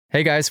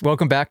Hey guys,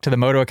 welcome back to the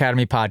Moto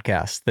Academy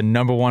podcast, the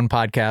 #1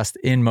 podcast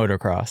in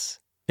motocross.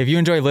 If you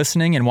enjoy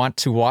listening and want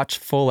to watch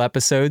full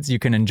episodes, you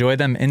can enjoy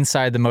them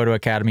inside the Moto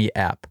Academy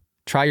app.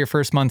 Try your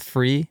first month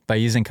free by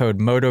using code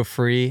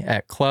MOTOFREE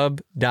at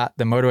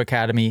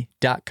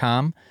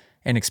club.themotoacademy.com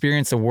and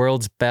experience the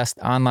world's best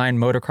online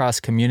motocross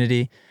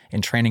community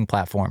and training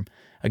platform.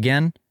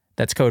 Again,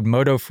 that's code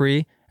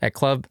MOTOFREE at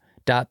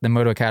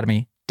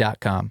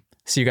club.themotoacademy.com.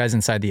 See you guys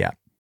inside the app.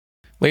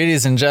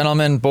 Ladies and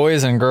gentlemen,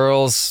 boys and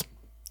girls,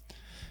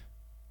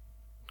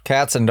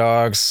 cats and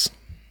dogs,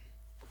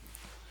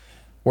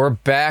 we're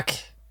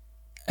back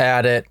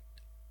at it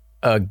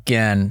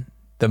again.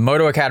 The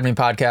Moto Academy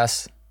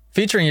podcast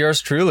featuring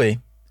yours truly,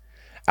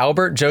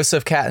 Albert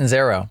Joseph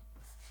Catanzaro,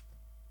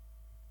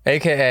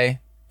 aka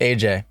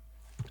AJ.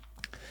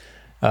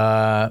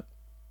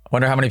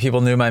 Wonder how many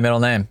people knew my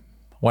middle name.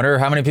 Wonder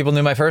how many people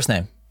knew my first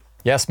name.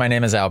 Yes, my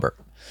name is Albert.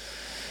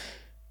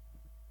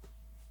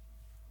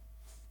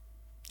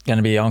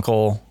 Gonna be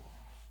Uncle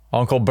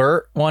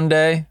Bert one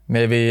day,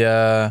 maybe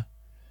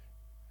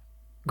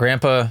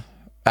Grandpa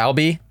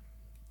Albie.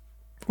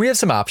 We have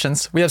some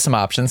options.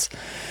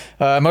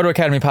 Moto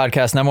Academy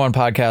podcast, #1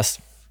 podcast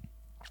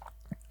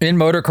in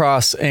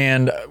motocross,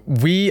 and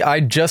I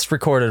just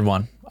recorded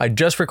one. I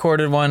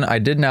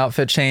did an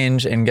outfit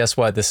change, and guess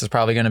what? This is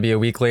probably going to be a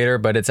week later,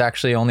 but it's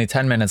actually only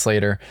 10 minutes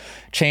later.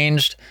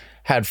 Changed,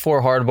 had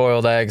 4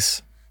 hard-boiled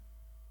eggs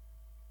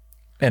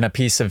and a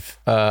piece of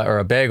or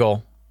a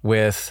bagel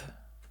with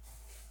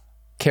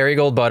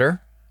Kerrygold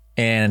butter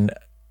and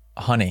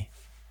honey.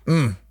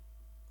 And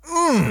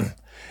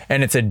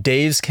it's a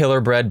Dave's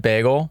Killer Bread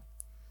bagel,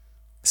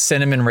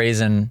 cinnamon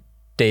raisin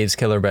Dave's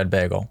Killer Bread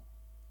bagel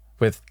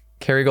with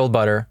Kerrygold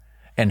butter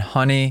and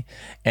honey.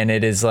 And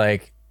it is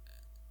like,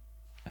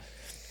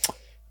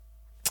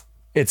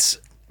 it's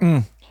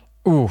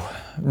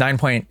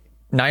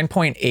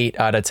 9.8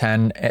 out of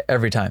 10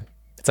 every time.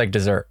 It's like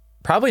dessert.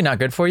 Probably not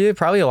good for you.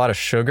 Probably a lot of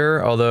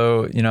sugar,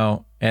 although,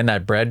 and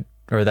that bread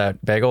or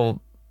that bagel,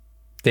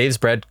 Dave's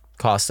bread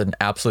costs an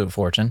absolute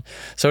fortune.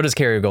 So does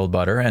Kerrygold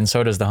butter, and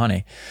so does the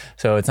honey.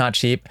 So it's not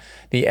cheap.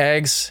 The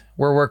eggs,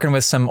 we're working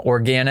with some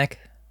organic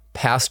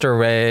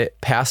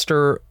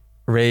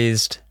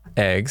pasture-raised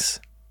eggs.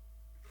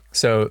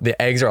 So the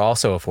eggs are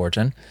also a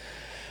fortune.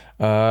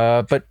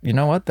 But you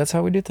know what? That's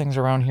how we do things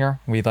around here.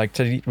 We try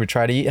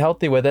to eat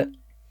healthy with it.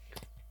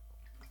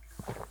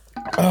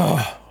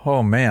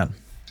 Oh man.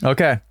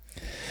 Okay.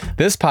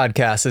 This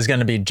podcast is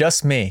going to be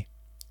just me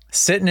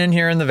sitting in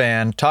here in the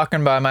van,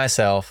 talking by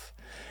myself,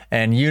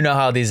 and you know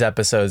how these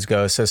episodes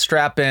go. So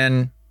strap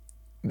in.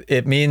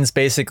 It means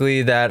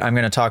basically that I'm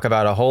going to talk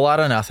about a whole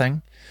lot of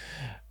nothing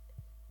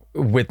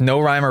with no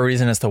rhyme or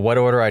reason as to what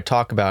order I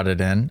talk about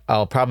it in.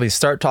 I'll probably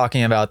start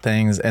talking about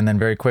things and then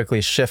very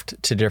quickly shift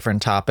to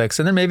different topics.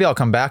 And then maybe I'll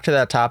come back to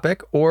that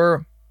topic,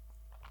 or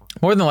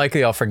more than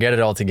likely I'll forget it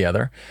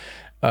altogether.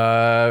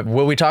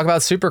 Will we talk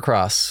about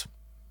Supercross?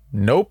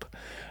 Nope.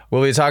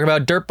 Will we talk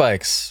about dirt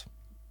bikes?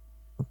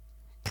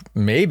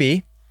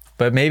 Maybe,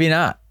 but maybe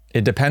not.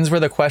 It depends where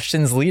the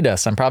questions lead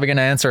us. I'm probably going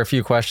to answer a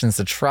few questions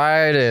to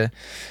try to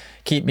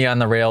keep me on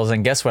the rails.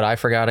 And guess what? I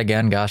forgot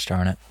again. Gosh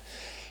darn it.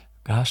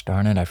 I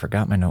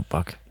forgot my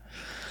notebook.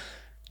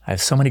 I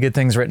have so many good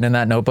things written in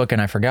that notebook and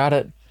I forgot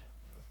it.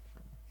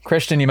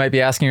 Christian, you might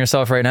be asking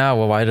yourself right now,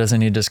 well, why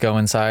doesn't he just go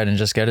inside and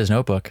just get his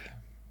notebook?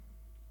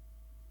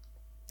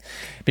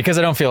 Because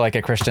I don't feel like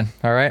it, Christian.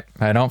 All right.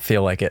 I don't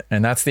feel like it.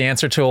 And that's the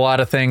answer to a lot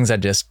of things. I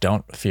just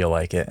don't feel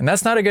like it. And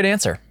that's not a good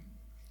answer.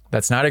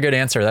 That's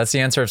the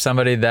answer of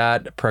somebody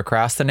that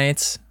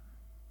procrastinates,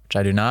 which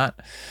I do not.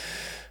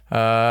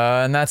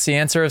 And that's the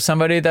answer of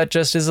somebody that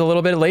just is a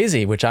little bit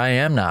lazy, which I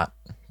am not.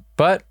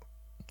 But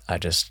I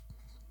just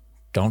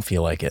don't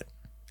feel like it.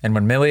 And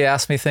when Millie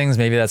asks me things,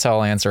 maybe that's how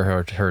I'll answer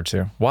her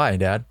too. Why,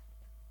 Dad?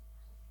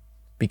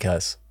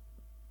 Because.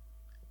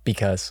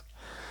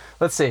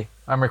 Let's see.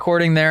 I'm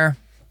recording there.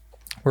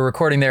 We're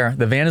recording there.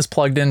 The van is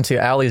plugged into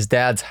Allie's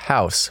dad's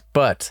house,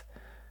 but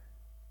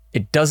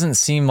it doesn't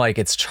seem like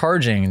it's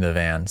charging the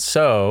van.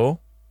 So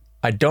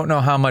I don't know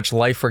how much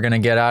life we're going to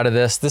get out of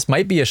this. This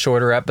might be a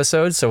shorter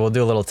episode, so we'll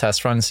do a little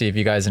test run, see if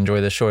you guys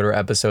enjoy the shorter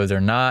episodes or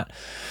not.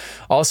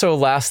 Also,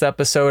 last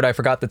episode, I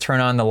forgot to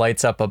turn on the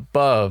lights up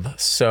above.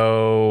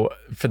 So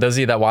for those of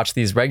you that watch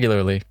these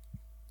regularly,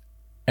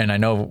 and I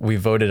know we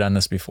voted on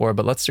this before,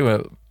 but let's do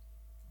an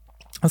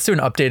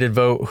updated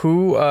vote.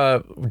 Who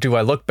do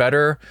I look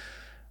better?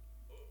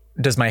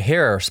 Does my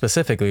hair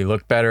specifically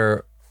look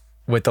better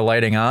with the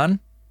lighting on?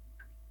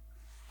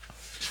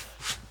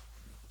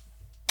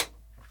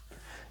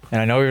 And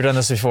I know we've done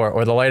this before,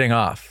 or the lighting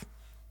off.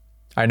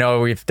 I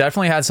know we've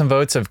definitely had some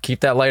votes of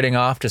keep that lighting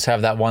off, just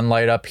have that one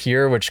light up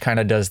here, which kind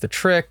of does the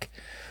trick.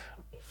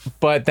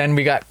 But then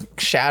we got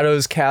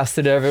shadows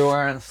casted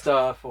everywhere and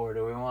stuff. Or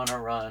do we want to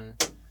run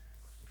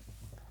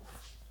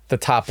the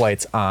top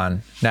lights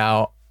on?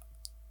 Now,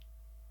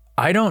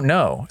 I don't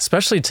know,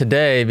 especially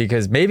today,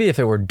 because maybe if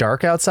it were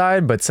dark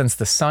outside, but since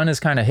the sun is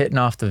kind of hitting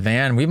off the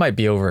van, we might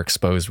be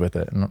overexposed with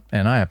it.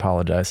 And I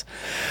apologize.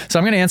 So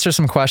I'm going to answer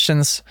some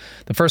questions.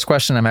 The first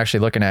question I'm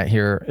actually looking at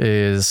here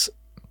is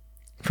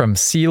from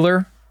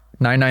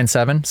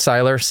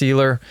Sealer997.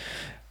 Sealer.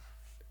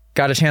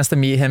 Got a chance to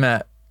meet him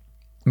at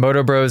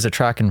Moto Bros, a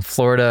track in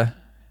Florida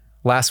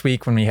last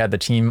week when we had the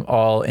team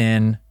all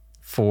in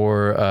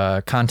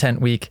for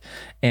content week,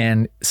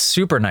 and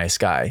super nice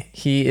guy.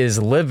 He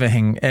is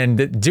living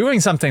and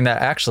doing something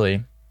that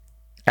actually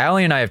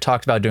Allie and I have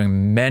talked about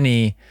doing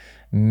many,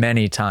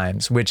 many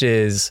times, which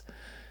is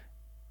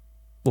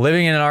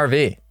living in an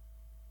RV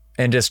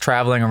and just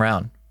traveling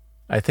around.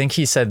 I think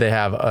he said they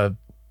have a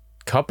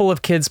couple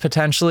of kids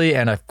potentially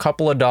and a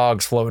couple of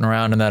dogs floating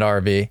around in that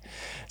RV.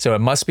 So it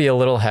must be a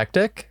little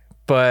hectic,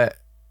 but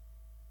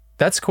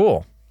that's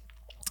cool.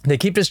 They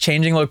keep just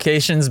changing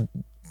locations.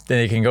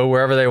 They can go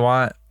wherever they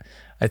want.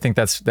 I think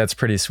that's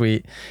pretty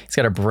sweet. He's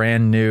got a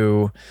brand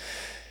new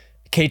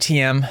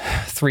KTM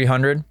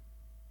 300.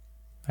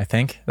 I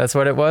think that's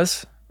what it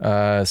was.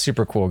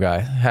 Super cool guy.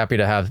 Happy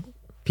to have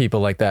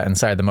people like that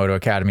inside the Moto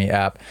Academy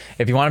app.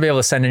 If you want to be able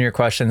to send in your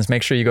questions,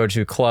 make sure you go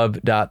to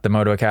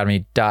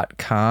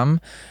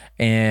club.themotoacademy.com.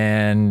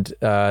 And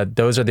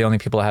those are the only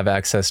people that have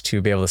access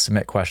to be able to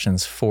submit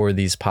questions for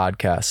these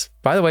podcasts.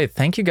 By the way,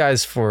 thank you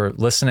guys for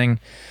listening.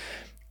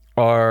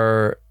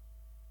 Our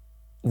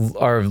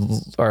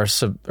downloads,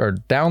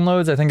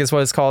 I think is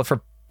what it's called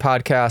for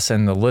podcasts,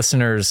 and the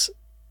listeners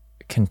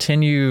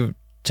continue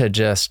to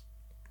just,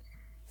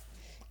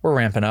 we're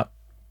ramping up.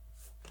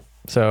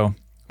 So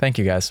thank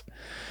you guys.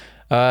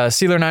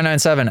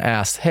 Sealer997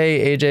 asked,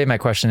 hey AJ, my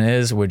question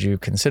is, would you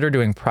consider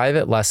doing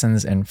private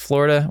lessons in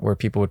Florida where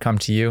people would come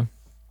to you?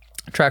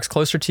 Tracks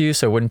closer to you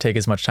so it wouldn't take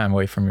as much time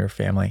away from your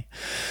family.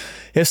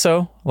 If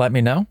so, let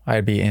me know.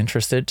 I'd be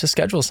interested to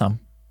schedule some.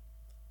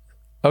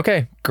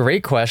 Okay,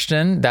 great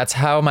question. That's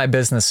how my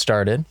business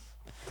started,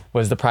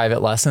 was the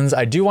private lessons.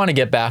 I do want to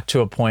get back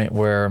to a point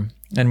where,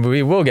 and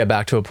we will get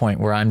back to a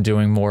point where I'm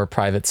doing more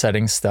private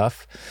setting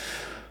stuff.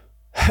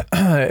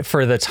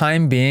 For the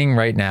time being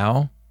right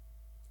now,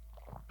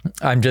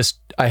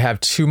 I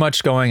have too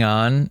much going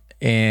on,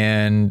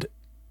 and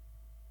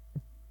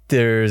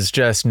there's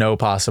just no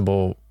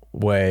possible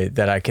way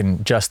that I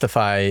can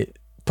justify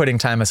putting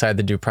time aside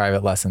to do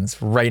private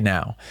lessons right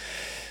now.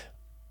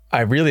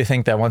 I really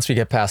think that once we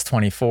get past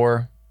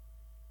 24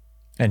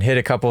 and hit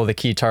a couple of the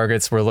key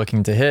targets we're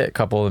looking to hit, a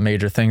couple of the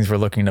major things we're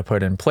looking to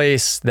put in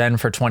place, then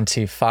for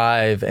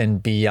 25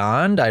 and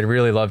beyond, I'd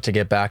really love to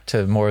get back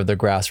to more of the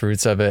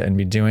grassroots of it and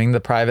be doing the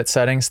private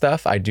setting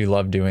stuff. I do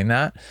love doing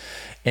that.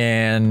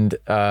 And,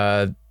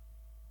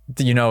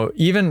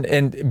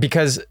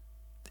 because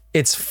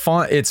it's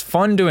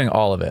fun doing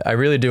all of it. I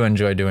really do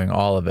enjoy doing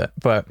all of it.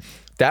 But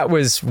that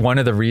was one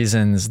of the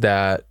reasons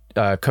that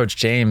Coach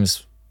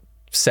James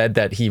said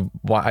that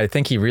I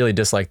think he really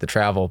disliked the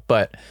travel,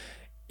 but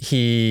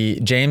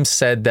James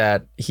said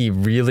that he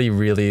really,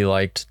 really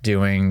liked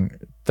doing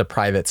the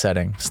private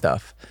setting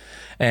stuff.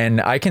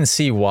 And I can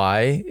see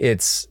why.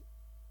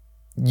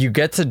 You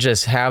get to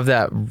just have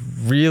that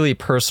really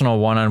personal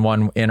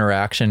one-on-one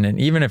interaction. And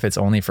even if it's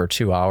only for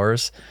 2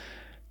 hours,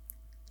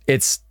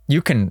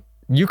 you can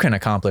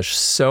accomplish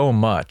so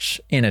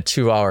much in a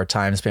 2-hour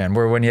time span,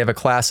 where when you have a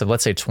class of,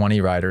 let's say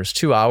 20 riders,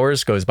 2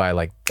 hours goes by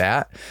like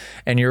that.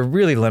 And you're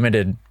really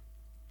limited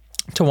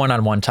to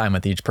one-on-one time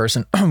with each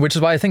person, which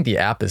is why I think the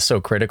app is so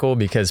critical,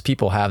 because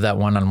people have that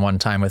one-on-one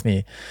time with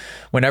me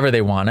whenever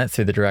they want it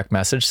through the direct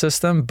message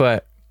system.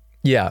 But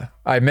yeah,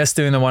 I miss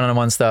doing the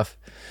one-on-one stuff.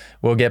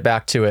 We'll get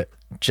back to it,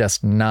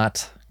 just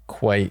not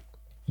quite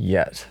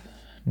yet.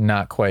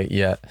 Not quite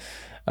yet.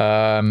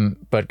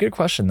 But good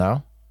question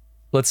though.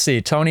 Let's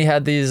see. Tony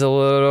had these a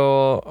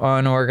little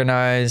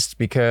unorganized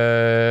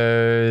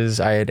because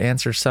I had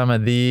answered some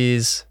of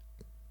these.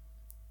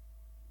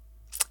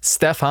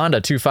 Steph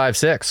Honda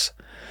 256.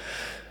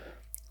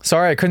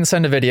 Sorry, I couldn't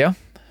send a video.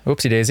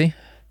 Oopsie daisy.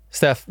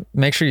 Steph,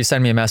 make sure you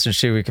send me a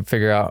message too. We can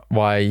figure out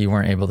why you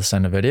weren't able to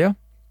send a video.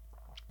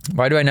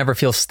 Why do I never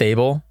feel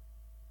stable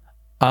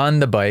on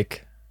the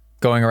bike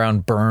going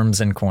around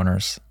berms and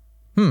corners?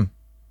 I'm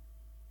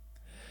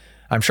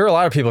sure a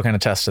lot of people can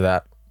attest to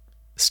that.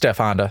 Steph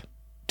Honda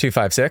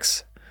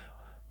 256.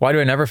 Why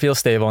do I never feel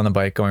stable on the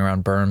bike going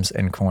around berms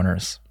and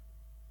corners?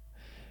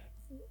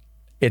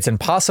 It's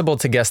impossible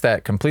to guess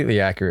that completely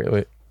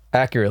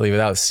accurately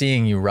without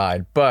seeing you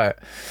ride. But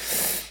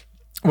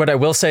what I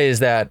will say is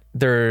that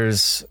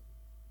there's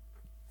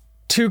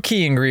two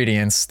key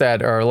ingredients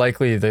that are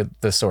likely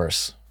the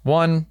source.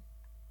 One,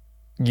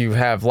 you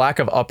have lack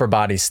of upper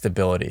body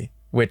stability,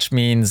 which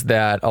means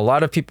that a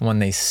lot of people, when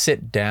they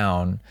sit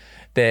down,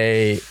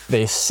 they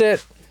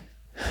sit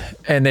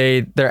and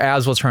their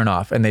abs will turn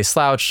off and they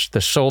slouch.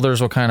 The shoulders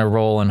will kind of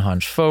roll and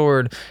hunch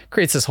forward,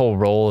 creates this whole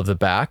roll of the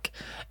back.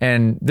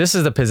 And this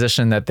is the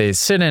position that they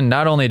sit in.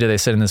 Not only do they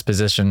sit in this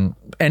position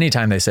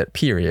anytime they sit,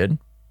 period,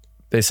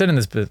 they sit in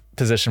this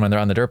position when they're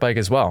on the dirt bike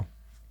as well.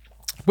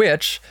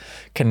 which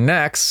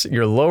connects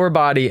your lower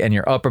body and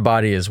your upper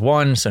body as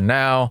one. So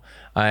now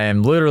I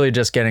am literally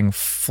just getting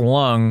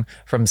flung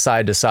from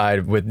side to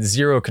side with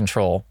zero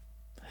control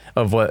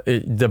of what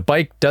the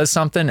bike does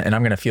something, and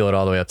I'm going to feel it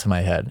all the way up to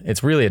my head.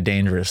 It's really a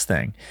dangerous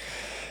thing.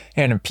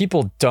 And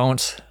people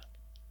don't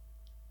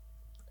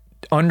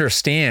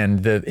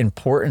understand the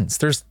importance.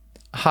 There's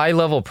high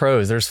level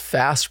pros, there's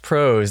fast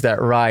pros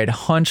that ride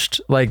hunched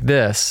like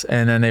this,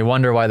 and then they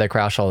wonder why they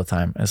crash all the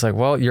time. It's like,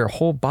 well, your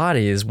whole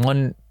body is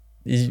one.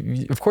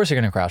 Of course you're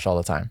going to crash all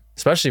the time,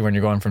 especially when you're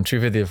going from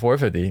 250 to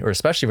 450, or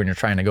especially when you're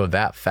trying to go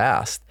that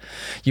fast.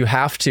 You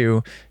have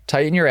to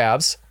tighten your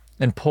abs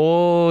and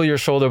pull your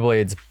shoulder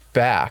blades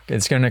back.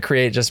 It's going to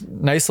create just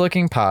nice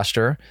looking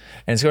posture,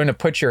 and it's going to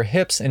put your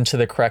hips into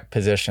the correct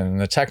position.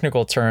 And the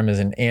technical term is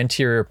an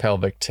anterior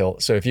pelvic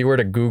tilt. So if you were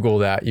to Google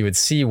that, you would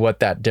see what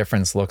that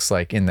difference looks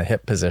like in the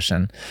hip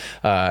position,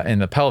 in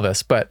the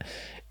pelvis. But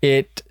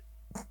it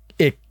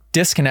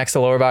disconnects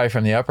the lower body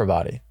from the upper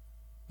body.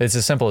 It's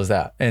as simple as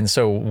that. And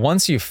so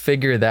once you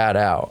figure that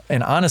out,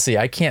 and honestly,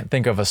 I can't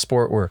think of a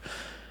sport where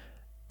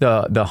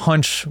the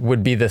hunch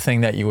would be the thing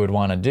that you would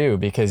want to do,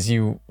 because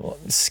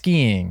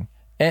skiing,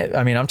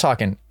 I mean, I'm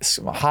talking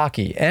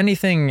hockey,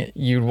 anything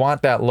you'd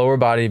want that lower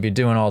body to be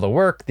doing all the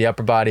work. The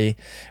upper body,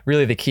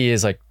 really the key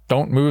is like,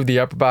 don't move the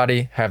upper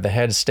body, have the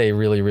head stay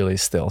really, really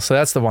still. So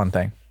that's the one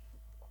thing.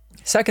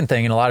 Second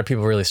thing, and a lot of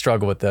people really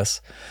struggle with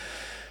this,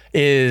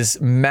 is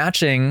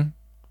matching,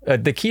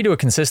 the key to a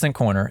consistent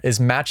corner is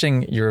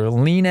matching your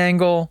lean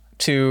angle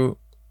to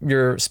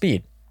your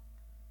speed.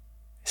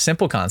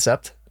 Simple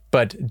concept,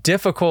 but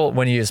difficult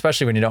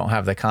especially when you don't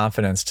have the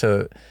confidence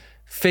to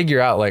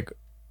figure out like,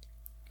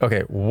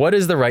 okay, what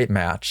is the right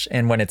match?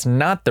 And when it's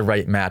not the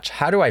right match,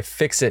 how do I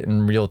fix it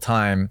in real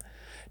time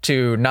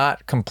to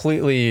not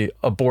completely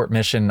abort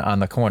mission on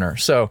the corner?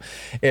 So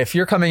if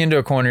you're coming into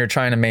a corner, you're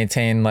trying to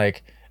maintain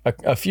like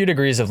a few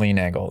degrees of lean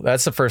angle.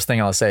 That's the first thing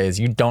I'll say,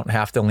 is you don't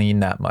have to lean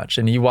that much.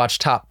 And you watch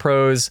top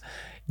pros,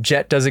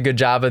 Jet does a good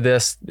job of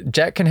this.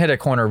 Jet can hit a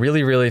corner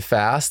really, really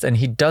fast, and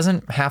he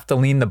doesn't have to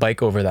lean the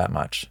bike over that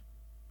much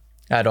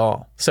at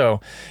all. So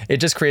it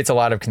just creates a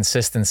lot of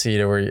consistency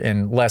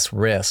and less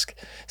risk.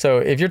 So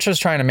if you're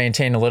just trying to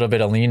maintain a little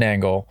bit of lean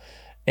angle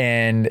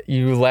and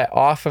you let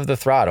off of the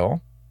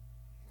throttle,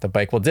 the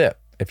bike will dip.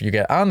 If you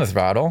get on the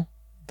throttle,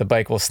 the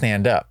bike will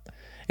stand up.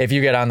 If you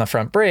get on the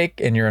front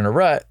brake and you're in a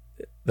rut,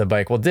 the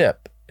bike will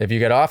dip. If you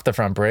get off the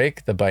front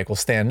brake, the bike will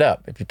stand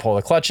up. If you pull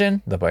the clutch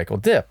in, the bike will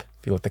dip.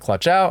 If you let the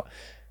clutch out,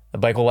 the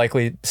bike will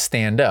likely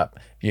stand up.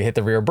 If you hit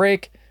the rear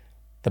brake,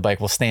 the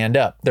bike will stand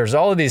up. There's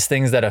all of these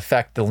things that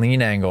affect the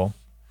lean angle.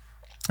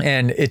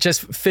 And it's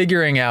just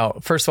figuring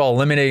out, first of all,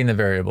 eliminating the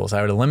variables. I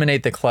would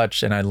eliminate the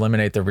clutch and I'd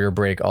eliminate the rear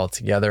brake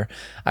altogether.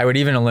 I would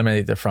even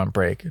eliminate the front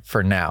brake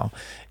for now.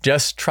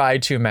 Just try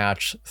to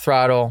match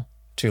throttle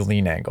to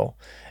lean angle.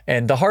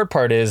 And the hard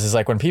part is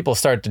like when people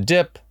start to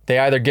dip, they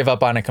either give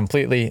up on it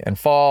completely and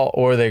fall,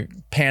 or they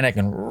panic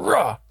and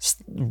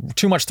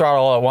too much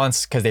throttle all at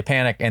once because they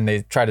panic and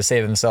they try to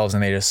save themselves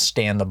and they just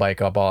stand the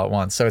bike up all at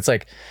once. So it's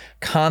like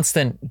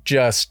constant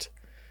just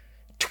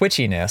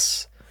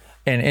twitchiness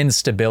and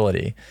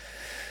instability.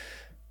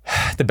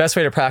 The best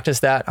way to practice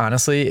that,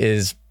 honestly,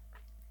 is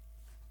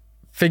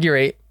figure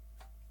eight,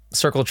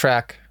 circle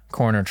track,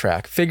 corner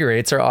track. Figure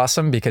eights are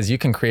awesome because you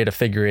can create a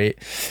figure eight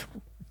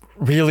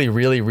really,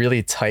 really,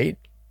 really tight,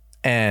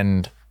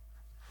 and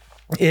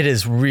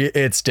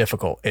it's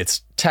difficult.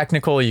 It's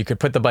technical. You could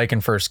put the bike in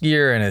first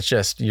gear and it's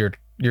just you're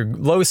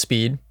low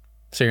speed,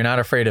 so you're not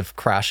afraid of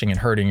crashing and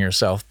hurting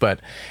yourself, but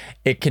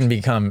it can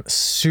become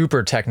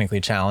super technically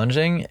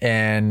challenging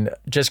and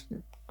just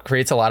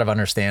creates a lot of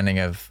understanding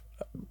of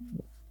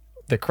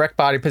the correct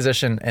body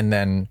position and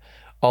then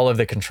all of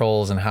the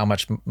controls and how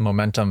much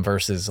momentum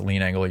versus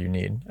lean angle you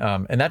need.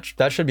 And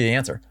that should be the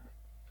answer.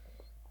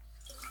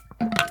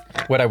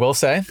 What I will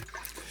say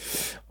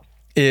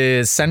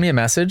is send me a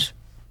message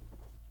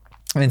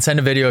and send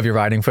a video of your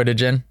riding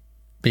footage in,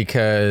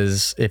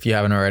 because if you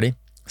haven't already,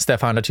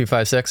 Steph Honda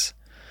 256,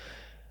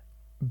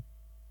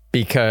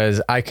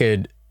 because I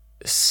could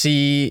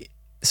see,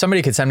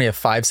 somebody could send me a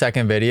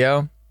 5-second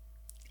video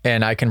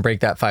and I can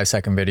break that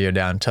 5-second video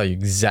down and tell you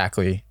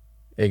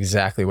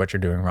exactly what you're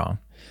doing wrong.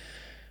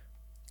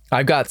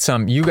 I've got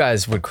some, you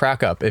guys would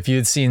crack up if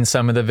you'd seen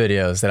some of the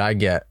videos that I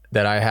get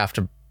that I have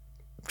to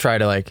try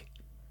to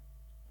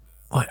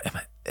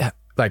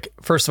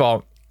first of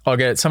all,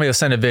 somebody will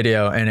send a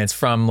video and it's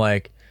from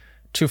like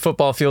 2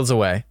 football fields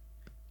away,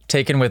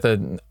 taken with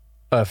a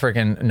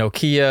freaking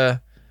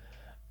Nokia,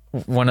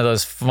 one of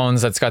those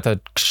phones that's got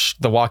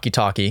the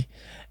walkie-talkie,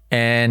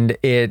 and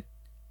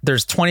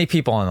there's 20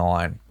 people on the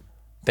line.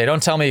 They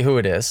don't tell me who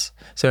it is.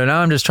 So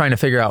now I'm just trying to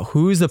figure out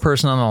who's the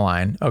person on the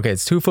line. Okay,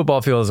 it's 2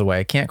 football fields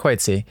away. Can't quite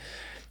see.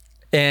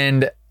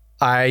 And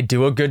I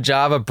do a good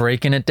job of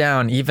breaking it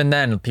down. Even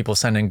then, people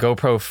send in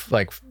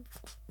GoPro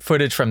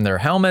footage from their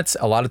helmets.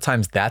 A lot of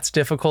times that's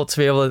difficult to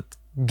be able to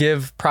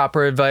give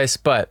proper advice.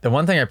 But the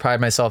one thing I pride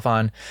myself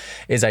on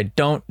is I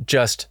don't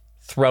just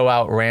throw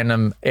out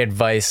random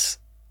advice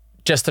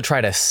just to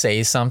try to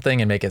say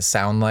something and make it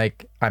sound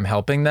like I'm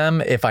helping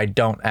them if I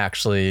don't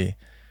actually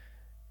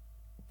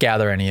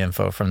gather any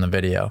info from the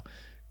video.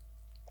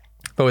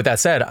 But with that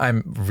said,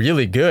 I'm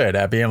really good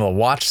at being able to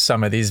watch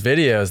some of these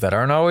videos that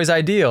aren't always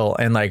ideal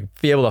and like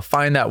be able to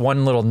find that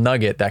one little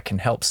nugget that can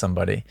help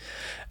somebody.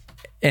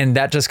 And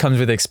that just comes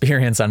with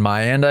experience on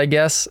my end, I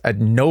guess. That's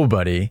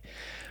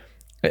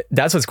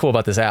what's cool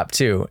about this app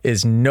too,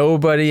 is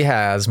nobody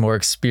has more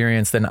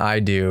experience than I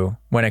do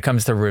when it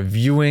comes to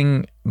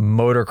reviewing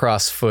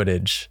motocross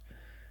footage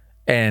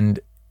and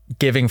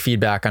giving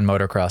feedback on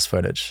motocross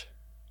footage.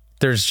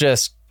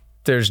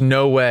 There's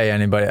no way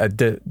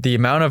anybody, the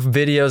amount of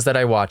videos that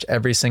I watch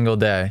every single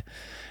day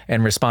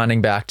and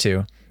responding back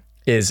to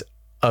is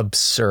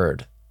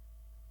absurd.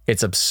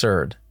 It's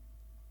absurd.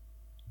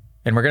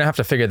 And we're going to have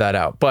to figure that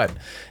out. But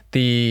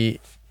we've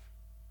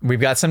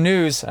got some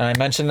news, and I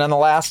mentioned on the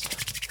last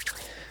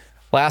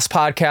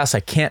podcast, I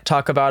can't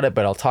talk about it,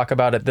 but I'll talk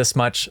about it this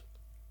much.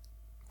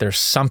 There's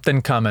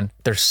something coming.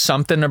 There's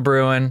something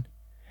brewing,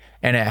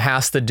 and it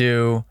has to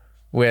do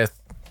with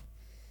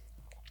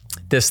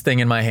this thing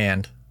in my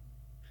hand.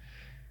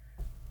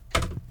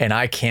 And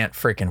I can't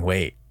freaking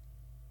wait.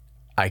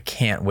 I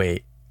can't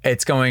wait.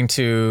 It's going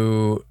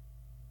to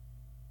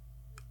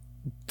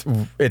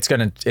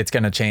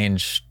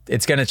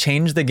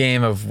change the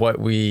game of what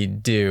we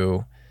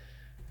do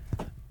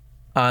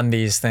on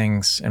these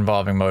things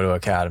involving Moto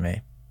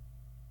Academy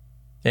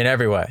in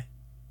every way.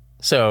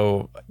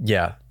 So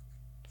yeah,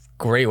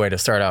 great way to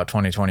start out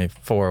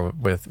 2024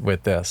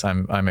 with this.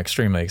 I'm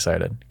extremely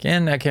excited.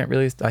 Again, I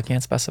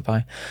can't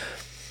specify,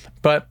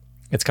 but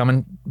it's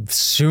coming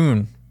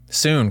soon,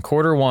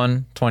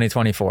 Q1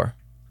 2024.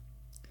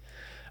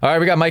 All right,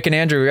 we got Mike and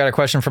Andrew. We got a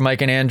question from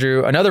Mike and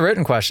Andrew. Another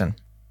written question.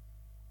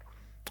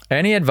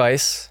 Any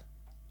advice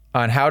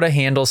on how to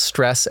handle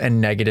stress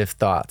and negative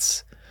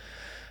thoughts?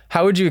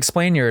 How would you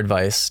explain your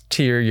advice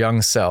to your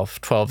young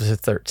self, 12 to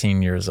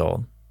 13 years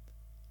old?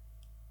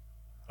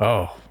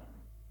 Oh,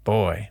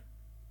 boy.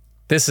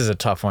 This is a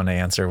tough one to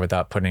answer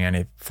without putting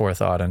any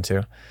forethought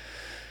into.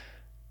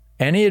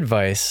 Any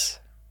advice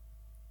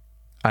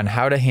on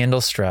how to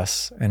handle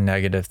stress and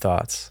negative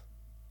thoughts?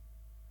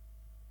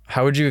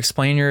 How would you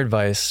explain your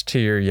advice to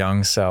your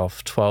young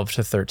self, 12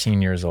 to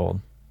 13 years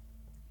old?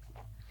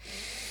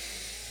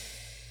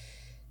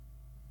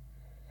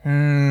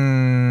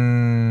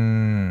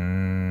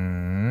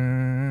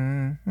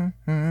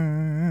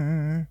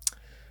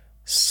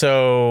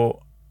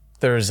 So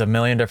there's a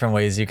million different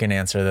ways you can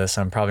answer this.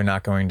 I'm probably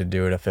not going to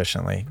do it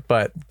efficiently,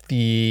 but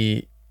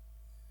the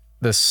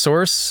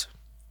source,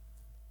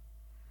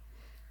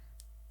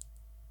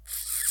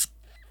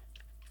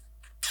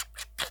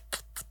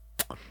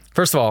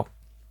 first of all,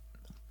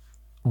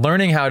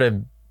 learning how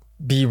to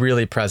be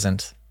really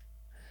present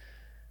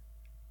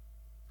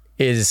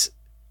is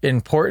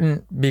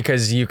important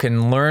because you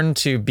can learn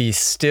to be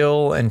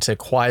still and to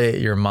quiet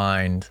your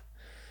mind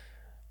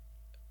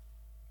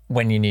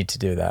when you need to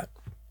do that.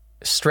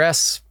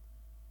 Stress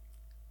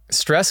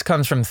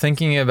comes from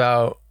thinking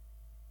about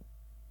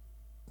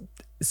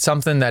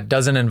something that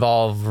doesn't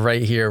involve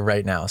right here,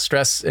 right now.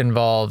 Stress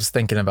involves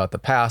thinking about the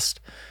past.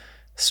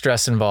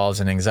 Stress involves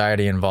and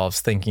anxiety involves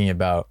thinking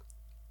about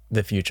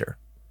the future.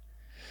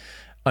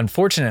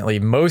 Unfortunately,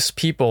 most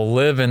people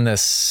live in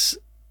this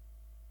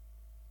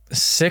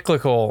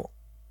cyclical,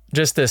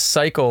 just this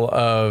cycle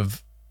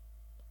of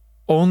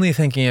only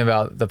thinking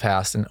about the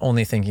past and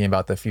only thinking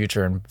about the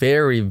future, and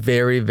very,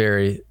 very,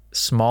 very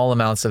small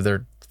amounts of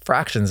their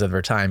fractions of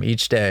their time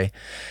each day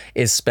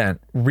is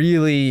spent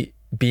really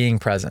being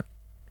present,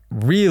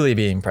 really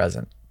being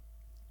present.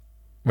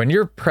 When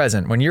you're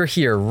present, when you're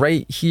here,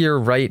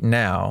 right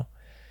now,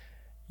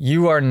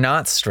 you are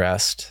not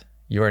stressed.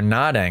 You are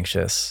not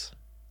anxious.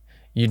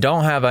 You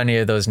don't have any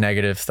of those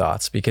negative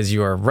thoughts because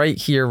you are right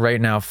here, right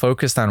now,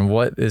 focused on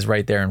what is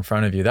right there in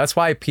front of you. That's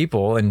why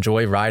people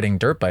enjoy riding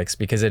dirt bikes,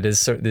 because it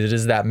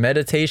is that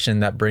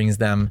meditation that brings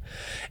them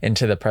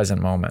into the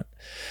present moment.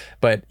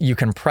 But you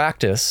can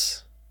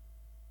practice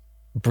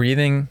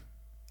breathing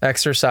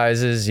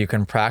exercises. You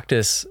can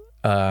practice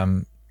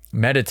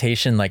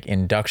meditation, like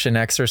induction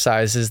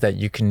exercises that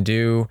you can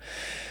do.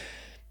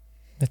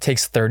 It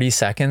takes 30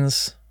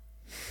 seconds,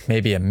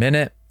 maybe a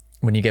minute.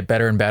 When you get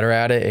better and better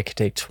at it, it could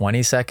take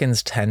 20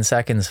 seconds, 10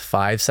 seconds,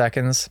 5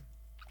 seconds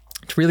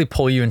to really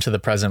pull you into the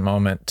present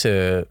moment,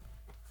 to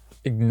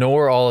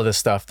ignore all of the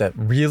stuff that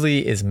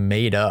really is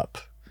made up.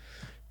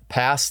 The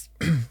past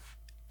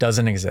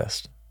doesn't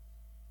exist.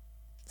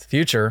 The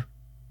future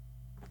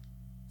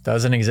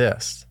doesn't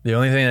exist. The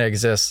only thing that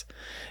exists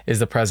is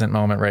the present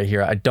moment right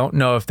here. I don't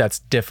know if that's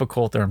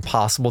difficult or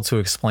impossible to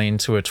explain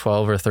to a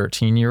 12 or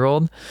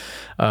 13-year-old.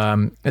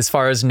 As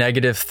far as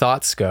negative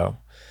thoughts go,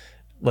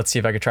 let's see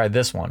if I could try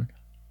this one.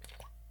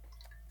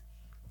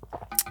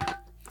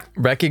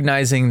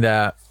 Recognizing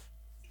that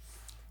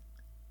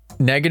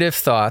negative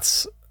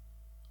thoughts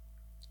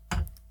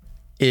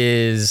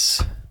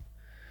is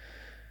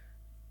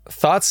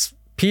thoughts,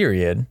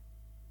 period.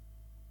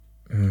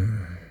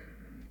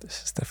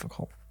 This is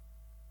difficult.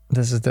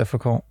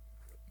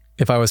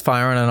 If I was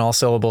firing on all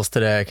syllables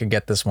today, I could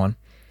get this one.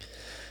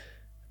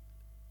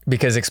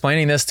 Because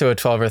explaining this to a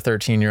 12 or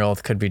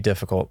 13-year-old could be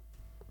difficult,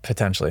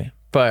 potentially.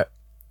 But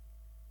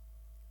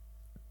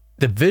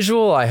the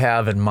visual I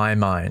have in my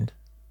mind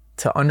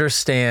to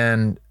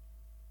understand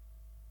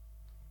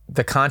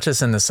the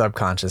conscious and the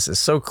subconscious is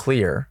so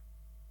clear.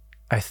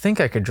 I think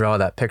I could draw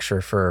that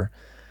picture for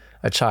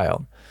a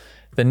child.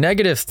 The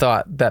negative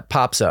thought that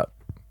pops up,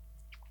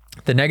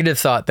 the negative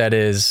thought that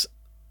is,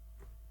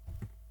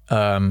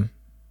 I'm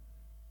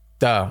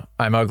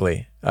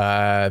ugly.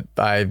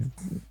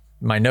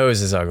 My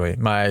nose is ugly.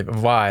 I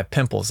have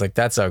pimples. Like,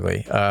 that's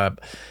ugly.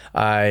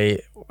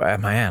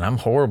 I'm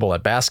horrible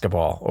at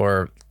basketball,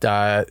 or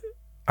I'm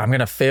going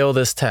to fail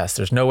this test.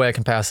 There's no way I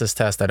can pass this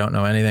test. I don't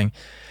know anything.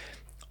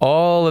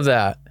 All of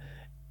that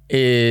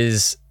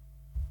is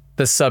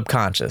the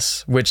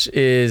subconscious, which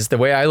is the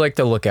way I like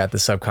to look at the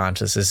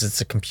subconscious is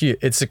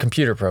it's a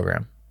computer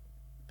program.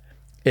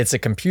 It's a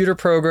computer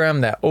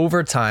program that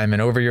over time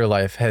and over your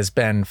life has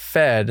been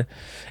fed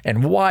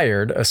and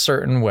wired a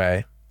certain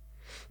way,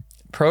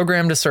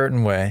 programmed a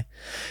certain way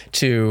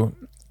to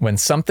when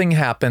something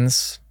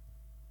happens,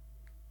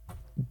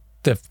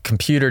 the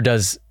computer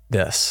does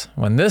this.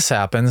 When this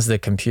happens, the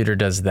computer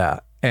does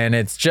that. And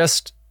it's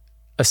just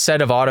a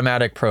set of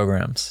automatic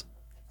programs.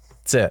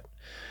 That's it.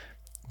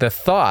 The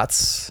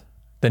thoughts,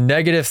 the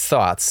negative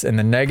thoughts and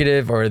the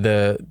negative or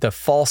the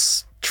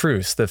false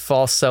truths, the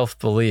false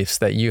self-beliefs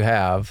that you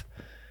have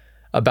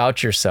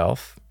about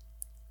yourself,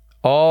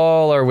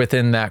 all are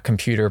within that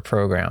computer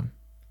program.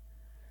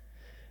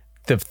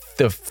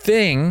 The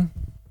thing,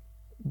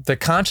 the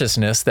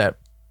consciousness that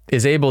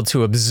is able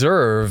to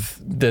observe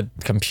the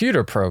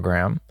computer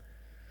program.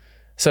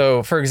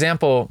 So, for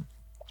example,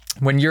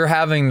 when you're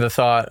having the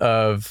thought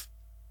of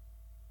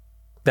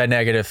that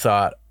negative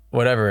thought,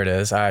 whatever it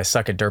is, I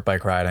suck at dirt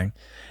bike riding.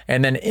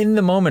 And then in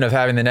the moment of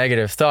having the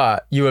negative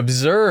thought, you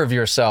observe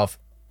yourself,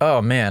 oh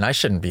man, I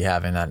shouldn't be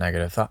having that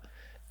negative thought.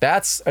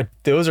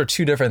 Those are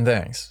two different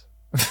things.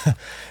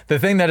 The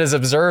thing that is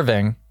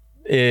observing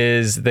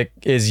is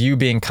you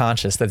being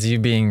conscious. That's you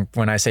being,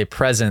 when I say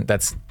present,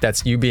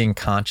 that's you being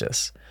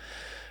conscious.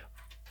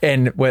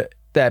 And what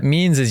that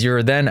means is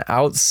you're then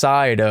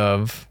outside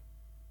of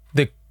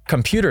the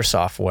computer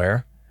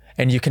software,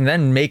 and you can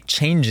then make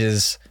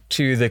changes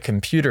to the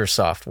computer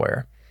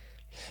software.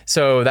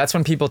 So that's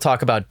when people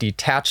talk about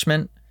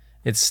detachment.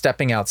 It's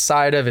stepping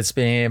outside of, it's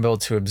being able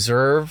to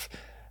observe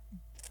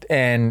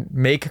and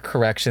make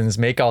corrections,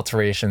 make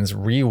alterations,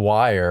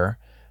 rewire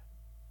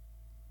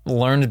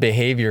learned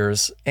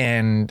behaviors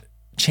and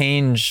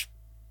change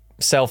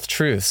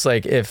self-truths.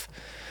 Like if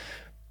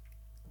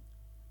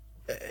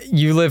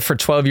you live for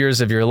 12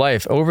 years of your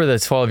life, over the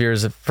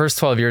first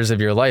 12 years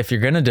of your life, you're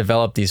going to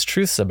develop these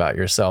truths about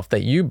yourself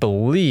that you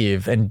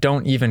believe and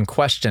don't even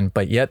question,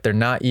 but yet they're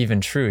not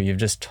even true. You've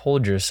just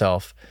told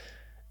yourself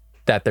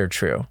that they're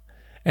true.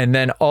 And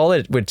then all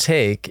it would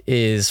take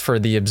is for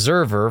the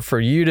observer, for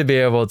you to be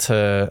able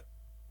to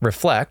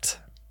reflect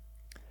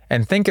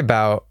and think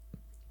about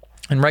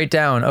and write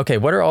down, okay,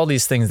 what are all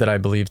these things that I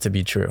believe to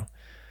be true?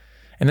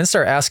 And then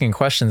start asking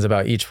questions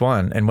about each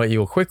one. And what you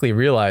will quickly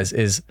realize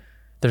is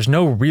there's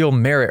no real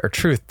merit or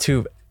truth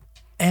to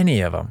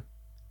any of them.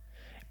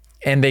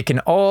 And they can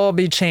all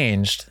be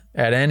changed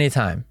at any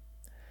time.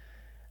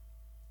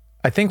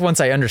 I think once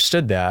I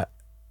understood that,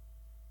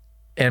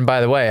 and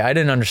by the way, I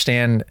didn't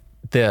understand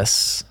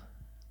this.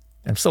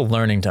 I'm still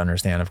learning to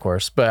understand, of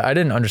course, but I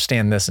didn't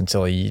understand this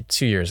until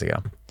 2 years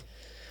ago.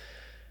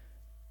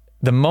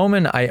 The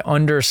moment I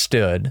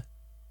understood,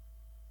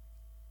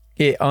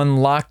 it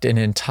unlocked an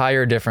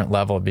entire different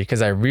level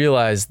because I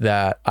realized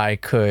that I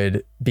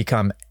could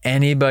become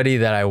anybody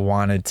that I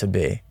wanted to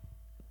be.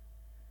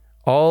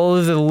 All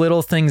of the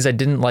little things I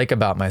didn't like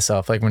about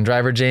myself, like when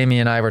driver Jamie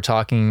and I were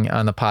talking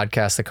on the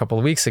podcast a couple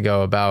of weeks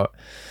ago about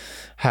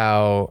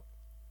how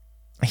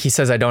he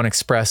says I don't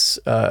express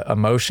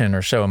emotion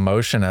or show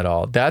emotion at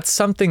all. That's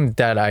something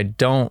that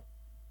I'm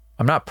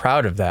not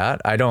proud of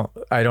that. I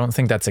don't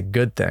think that's a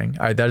good thing.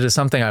 That is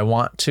something I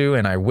want to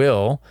and I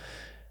will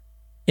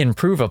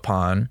improve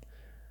upon.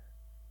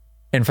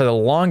 And for the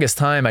longest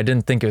time, I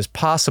didn't think it was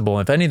possible.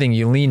 If anything,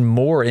 you lean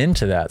more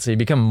into that. So you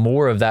become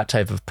more of that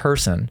type of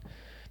person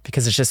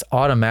because it's just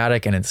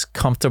automatic and it's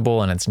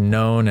comfortable and it's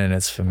known and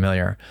it's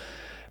familiar.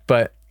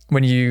 But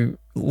when you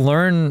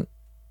learn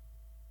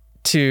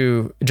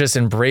to just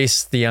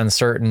embrace the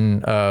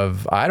uncertain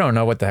of, I don't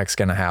know what the heck's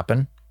going to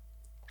happen,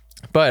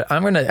 but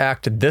I'm going to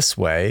act this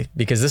way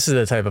because this is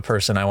the type of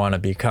person I want to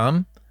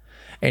become.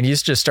 And you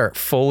just start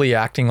fully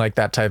acting like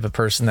that type of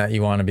person that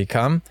you want to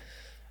become.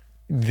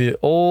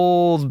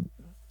 All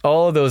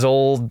of those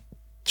old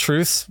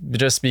truths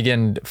just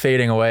begin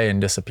fading away and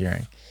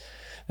disappearing.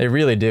 They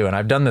really do. And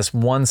I've done this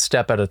one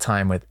step at a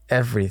time with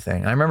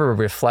everything. I remember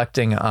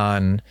reflecting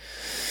on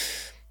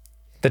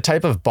the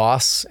type of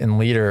boss and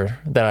leader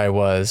that I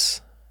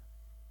was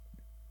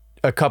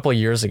a couple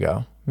years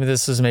ago.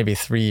 This was maybe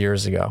 3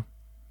 years ago.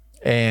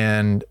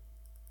 And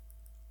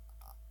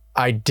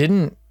I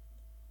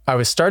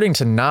was starting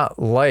to not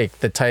like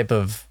the type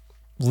of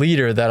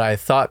leader that I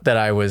thought that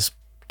I was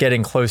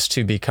getting close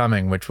to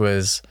becoming, which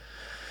was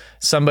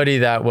somebody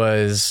that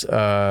was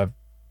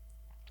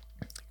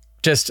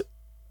just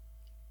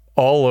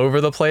all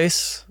over the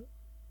place.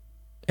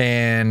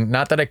 And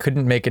not that I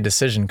couldn't make a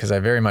decision, because I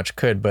very much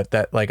could, but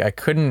that like I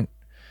couldn't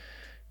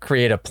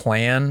create a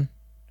plan.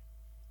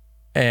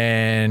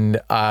 And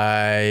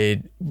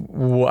I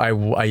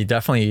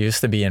definitely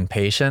used to be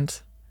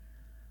impatient.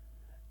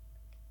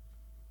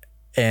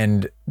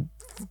 And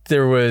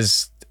there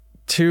was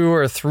 2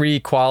 or 3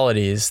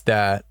 qualities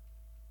that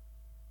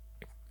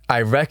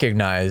I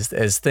recognized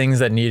as things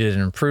that needed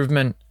an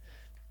improvement.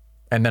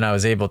 And then I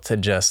was able to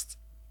just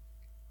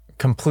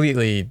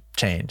completely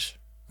change,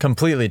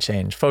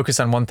 focus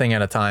on one thing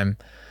at a time,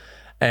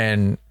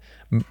 and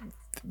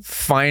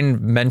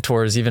find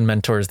mentors, even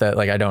mentors that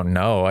like I don't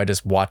know. I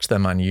just watch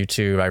them on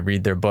YouTube. I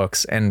read their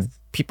books, and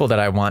people that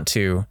I want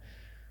to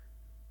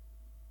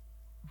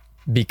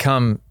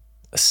become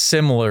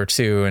similar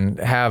to and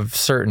have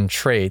certain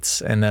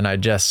traits, and then I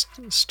just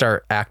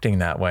start acting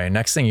that way.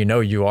 Next thing you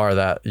know, you are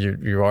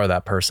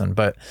that person.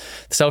 But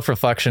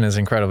self-reflection is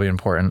incredibly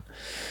important.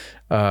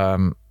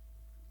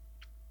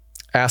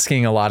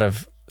 Asking a lot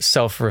of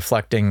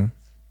self-reflecting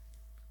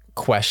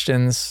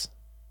questions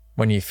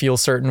when you feel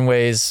certain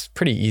ways,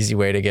 pretty easy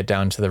way to get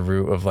down to the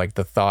root of like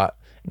the thought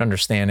and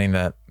understanding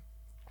that,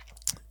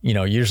 you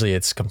know, usually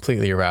it's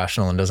completely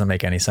irrational and doesn't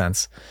make any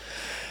sense.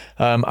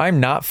 I'm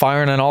not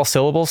firing on all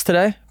syllables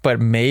today, but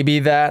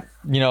maybe that,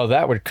 you know,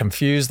 that would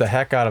confuse the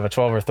heck out of a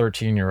 12 or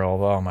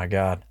 13-year-old. Oh my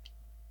God.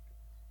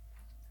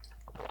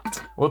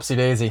 Whoopsie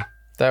daisy.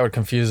 That would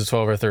confuse a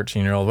 12 or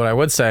 13-year-old. What I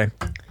would say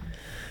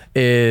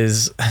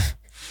is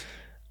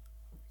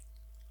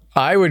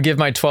I would give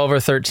my 12 or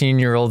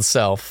 13-year-old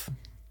self,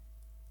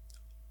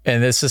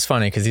 and this is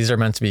funny because these are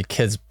meant to be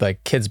kids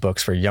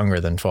books for younger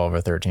than 12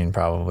 or 13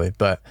 probably,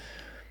 but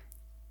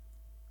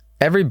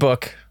every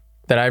book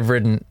that I've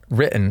read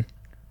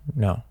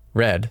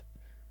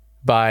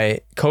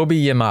by Kobe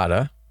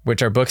Yamada,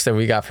 which are books that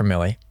we got from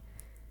Millie,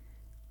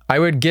 I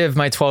would give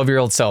my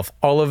 12-year-old self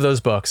all of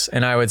those books,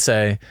 and I would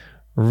say,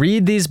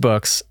 read these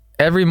books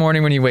every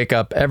morning when you wake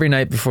up, every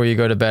night before you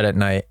go to bed at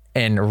night,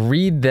 and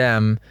read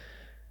them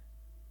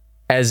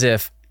as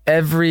if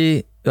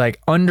read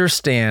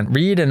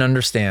and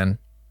understand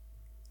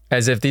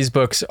as if these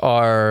books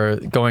are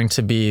going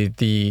to be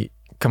the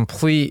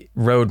complete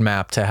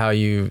roadmap to how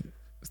you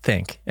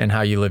think and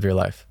how you live your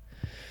life.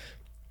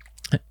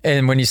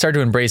 And when you start to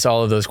embrace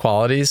all of those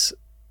qualities,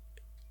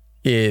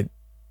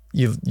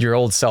 your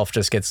old self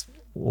just gets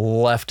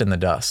left in the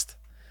dust.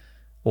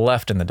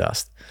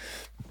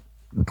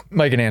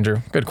 Mike and Andrew,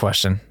 good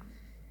question.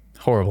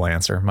 Horrible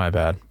answer, my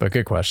bad, but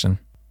good question.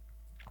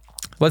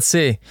 Let's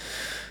see.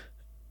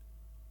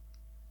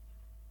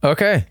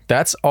 Okay,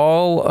 that's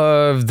all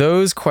of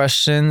those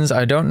questions.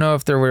 I don't know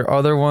if there were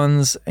other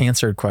ones.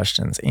 Answered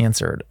questions.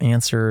 Answered.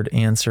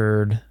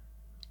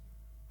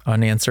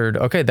 Unanswered.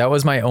 Okay, that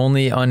was my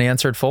only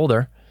unanswered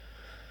folder.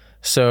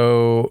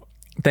 So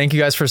thank you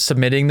guys for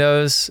submitting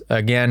those.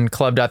 Again,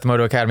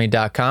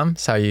 club.themotoacademy.com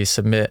is how you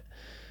submit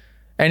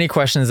any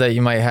questions that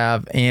you might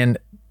have. And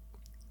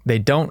they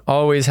don't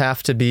always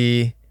have to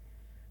be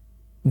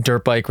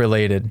dirt bike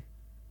related.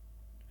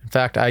 In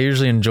fact, I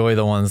usually enjoy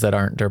the ones that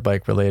aren't dirt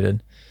bike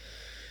related.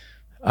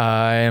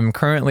 I am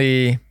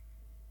currently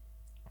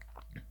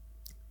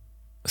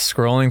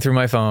scrolling through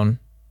my phone.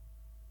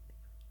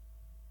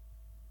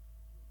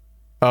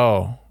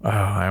 Oh,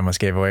 I almost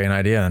gave away an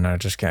idea and I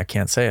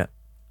can't say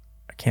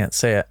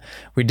it.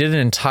 We did an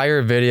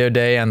entire video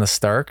day on the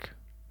Stark.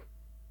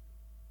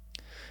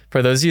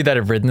 For those of you that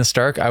have ridden the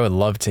Stark, I would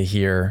love to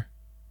hear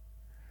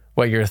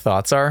what your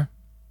thoughts are.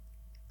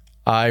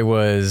 I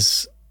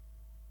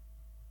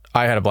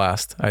had a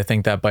blast. I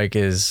think that bike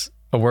is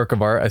a work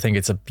of art. I think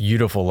it's a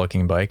beautiful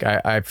looking bike.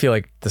 I feel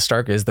like the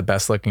Stark is the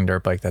best looking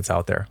dirt bike that's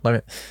out there.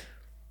 Am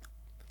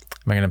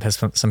I going to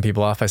piss some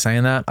people off by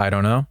saying that? I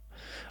don't know.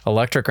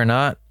 Electric or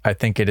not, I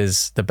think it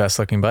is the best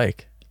looking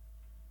bike.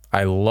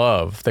 I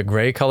love the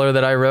gray color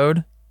that I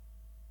rode.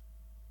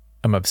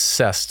 I'm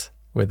obsessed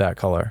with that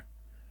color.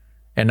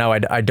 And now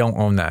I don't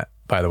own that,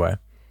 by the way.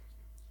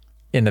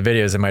 In the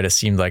videos, it might have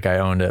seemed like I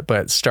owned it,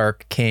 but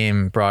Stark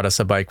brought us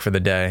a bike for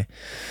the day,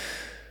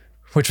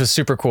 which was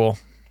super cool.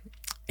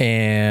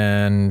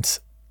 And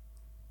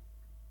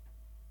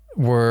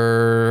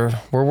we're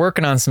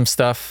working on some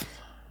stuff.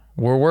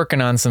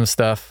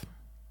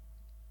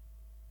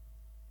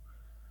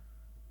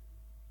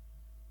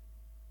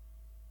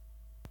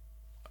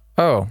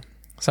 Oh,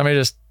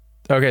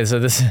 okay,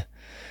 so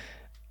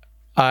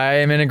I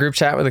am in a group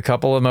chat with a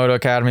couple of Moto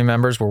Academy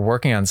members. We're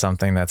working on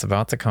something that's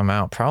about to come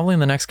out probably in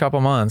the next couple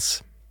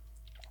months.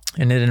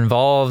 And it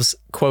involves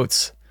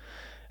quotes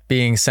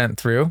being sent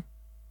through.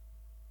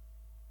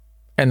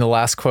 And the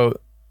last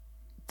quote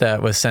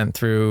that was sent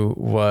through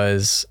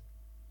was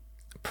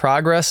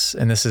progress.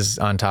 And this is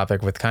on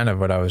topic with kind of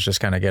what I was just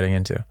kind of getting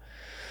into.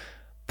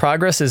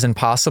 Progress is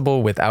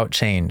impossible without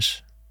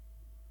change.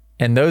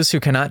 And those who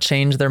cannot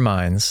change their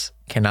minds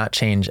cannot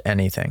change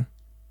anything.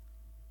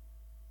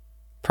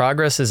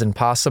 Progress is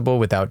impossible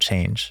without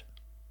change.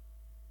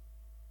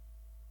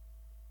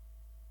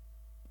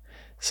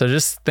 So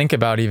just think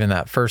about even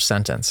that first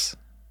sentence.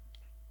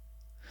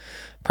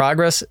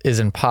 Progress is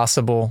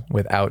impossible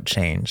without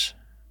change.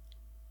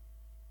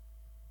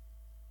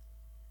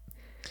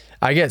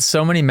 I get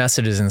so many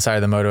messages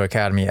inside the Moto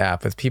Academy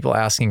app with people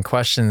asking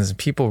questions,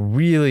 people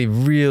really,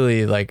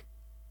 really like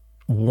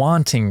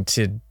wanting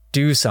to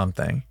do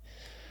something,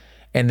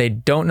 and they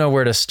don't know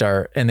where to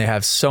start, and they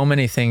have so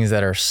many things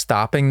that are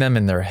stopping them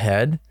in their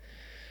head.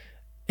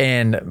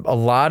 And a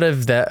lot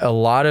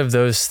of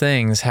those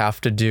things have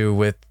to do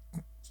with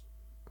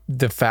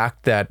the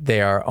fact that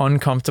they are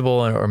uncomfortable,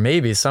 or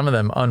maybe some of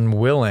them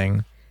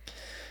unwilling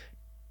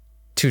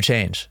to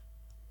change.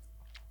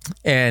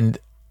 And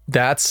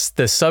that's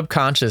the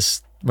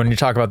subconscious. When you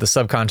talk about the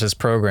subconscious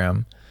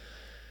program,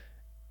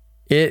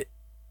 the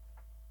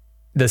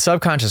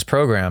subconscious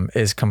program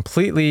is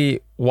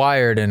completely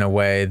wired in a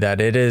way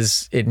that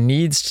it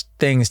needs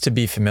things to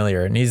be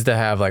familiar. It needs to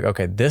have like,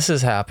 okay, this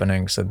is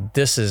happening, so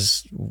this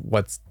is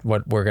what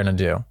we're going to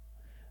do.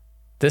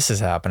 This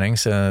is happening,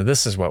 so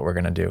this is what we're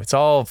going to do. It's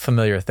all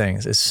familiar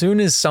things. As soon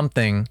as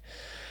something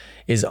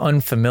is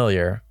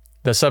unfamiliar,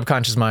 the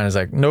subconscious mind is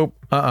like, nope,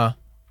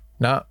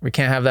 no, we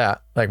can't have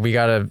that. Like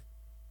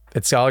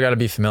it's all got to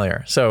be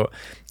familiar. So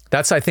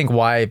that's, I think,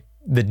 why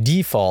the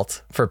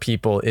default for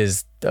people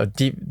is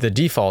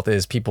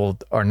people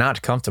are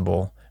not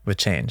comfortable with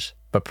change,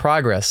 but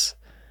progress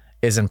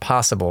is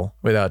impossible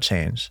without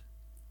change.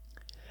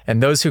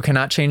 And those who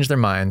cannot change their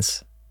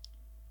minds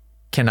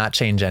cannot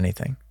change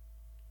anything.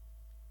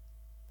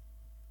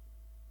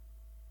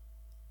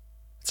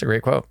 That's a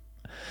great quote.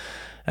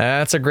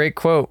 That's a great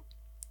quote.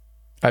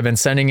 I've been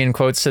sending in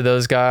quotes to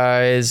those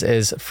guys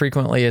as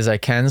frequently as I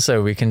can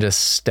so we can just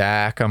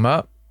stack them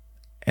up.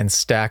 And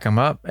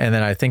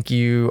then I think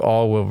you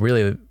all will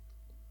really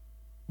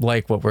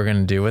like what we're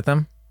going to do with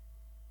them.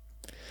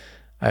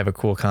 I have a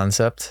cool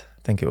concept.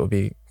 I think it will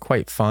be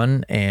quite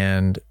fun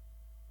and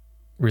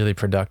really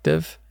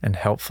productive and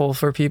helpful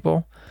for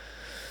people.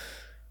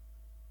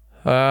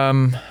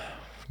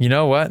 You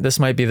know what? This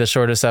might be the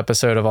shortest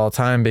episode of all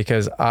time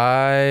because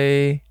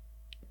I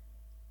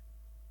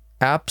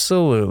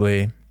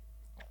absolutely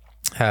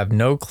have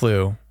no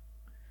clue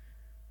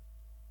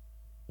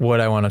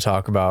what I want to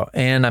talk about.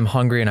 And I'm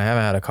hungry and I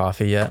haven't had a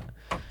coffee yet.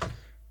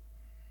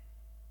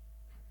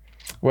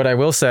 What I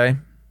will say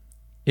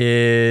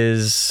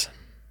is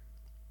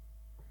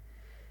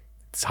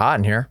it's hot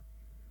in here.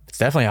 It's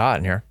definitely hot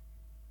in here.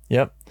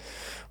 Yep.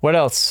 What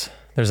else?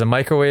 There's a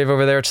microwave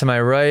over there to my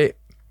right.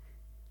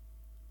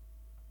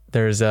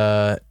 There's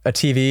a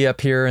TV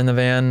up here in the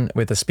van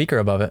with a speaker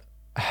above it.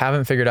 I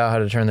haven't figured out how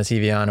to turn the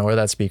TV on or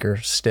that speaker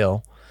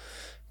still,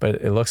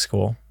 but it looks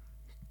cool.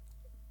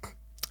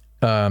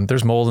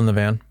 There's mold in the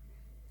van.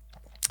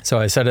 So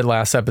I said it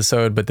last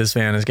episode, but this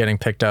van is getting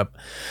picked up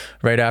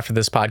right after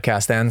this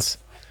podcast ends,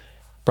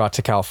 brought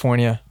to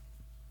California,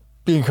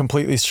 being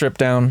completely stripped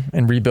down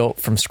and rebuilt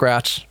from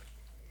scratch,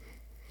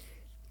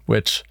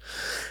 which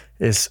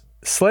is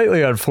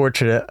slightly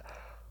unfortunate.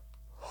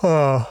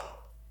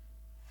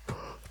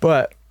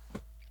 But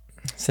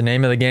it's the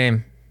name of the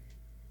game.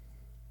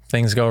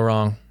 Things go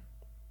wrong.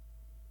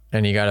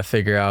 And you got to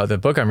figure out, the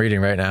book I'm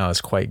reading right now is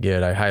quite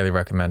good. I highly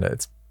recommend it.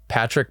 It's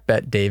Patrick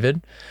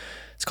Bet-David.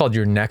 It's called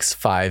Your Next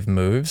 5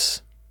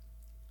 Moves.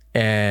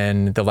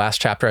 And the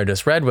last chapter I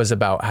just read was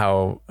about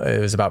how it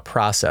was about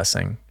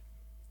processing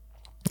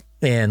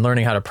and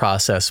learning how to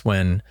process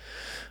when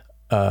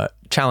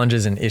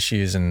challenges and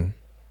issues and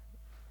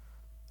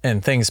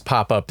things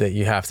pop up that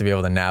you have to be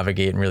able to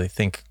navigate and really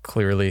think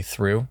clearly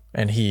through.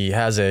 And he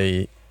has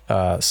a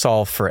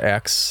solve for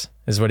X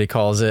is what he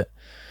calls it,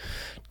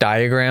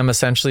 diagram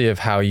essentially of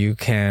how you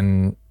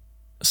can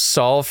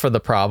solve for the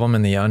problem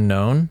and the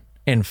unknown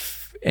and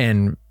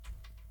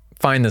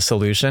find the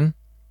solution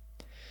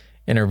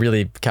in a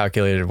really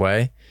calculated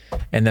way.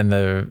 And then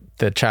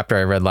the chapter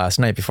I read last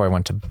night before I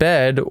went to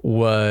bed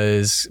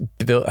was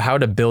how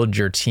to build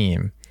your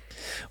team,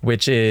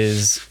 which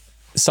is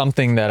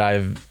something that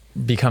I've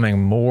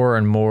becoming more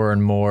and more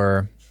and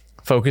more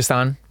focused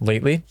on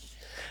lately.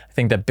 I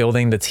think that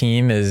building the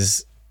team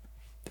is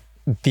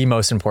the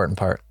most important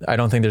part. I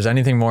don't think there's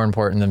anything more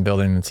important than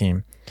building the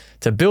team.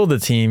 To build the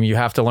team, you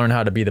have to learn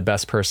how to be the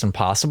best person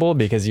possible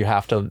because you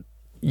have to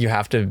be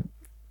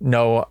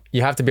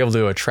able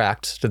to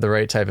attract to the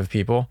right type of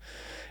people.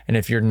 And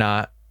if you're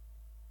not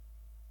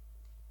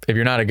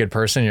a good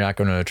person, you're not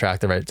going to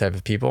attract the right type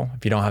of people.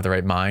 If you don't have the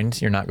right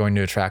mind, you're not going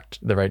to attract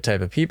the right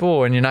type of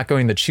people, and you're not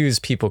going to choose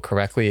people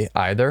correctly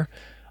either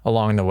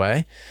along the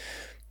way.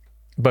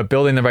 But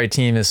building the right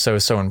team is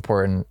so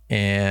important.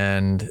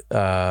 And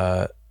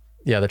the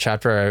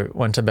chapter I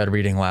went to bed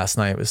reading last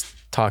night was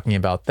talking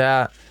about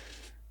that.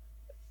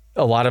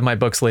 A lot of my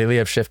books lately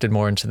have shifted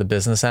more into the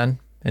business end,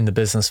 in the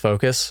business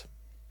focus.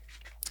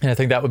 And I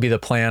think that would be the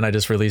plan. I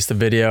just released a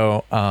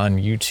video on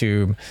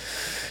YouTube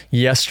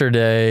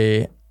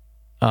yesterday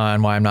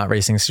on why I'm not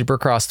racing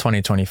Supercross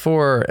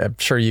 2024. I'm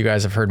sure you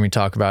guys have heard me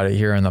talk about it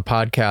here on the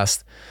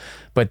podcast,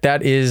 but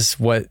that is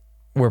what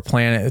we're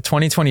planning,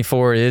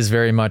 2024 is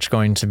very much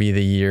going to be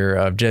the year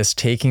of just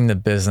taking the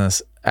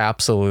business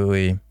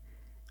absolutely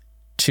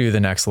to the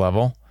next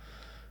level.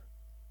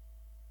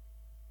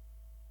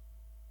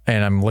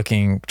 And I'm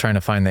trying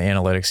to find the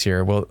analytics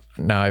here. Well,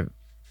 now I'm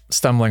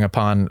stumbling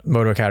upon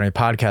Moto Academy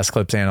podcast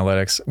clips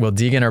analytics. Will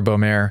Deegan or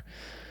Beaumer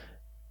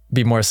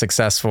be more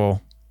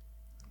successful?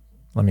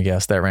 Let me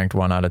guess, that ranked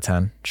 1 out of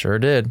 10. Sure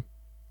did.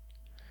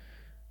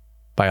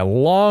 By a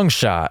long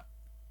shot.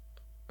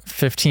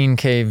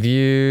 15K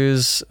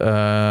views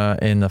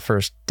in the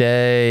first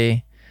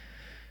day.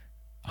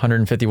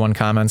 151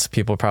 comments,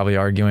 people probably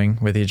arguing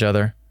with each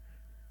other.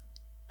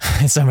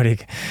 Somebody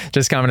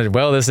just commented,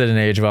 well, this didn't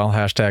age well,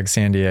 hashtag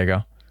San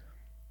Diego.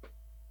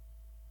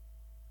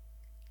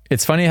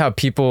 It's funny how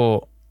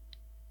people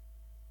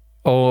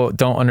don't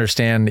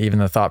understand even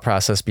the thought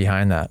process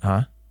behind that,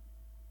 huh?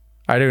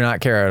 I do not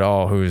care at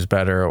all who's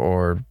better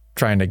or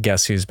trying to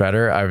guess who's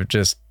better. I would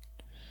just,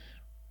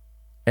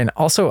 and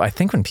also I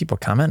think when people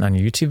comment on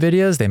YouTube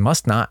videos, they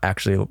must not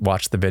actually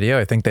watch the video.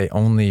 I think they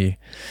only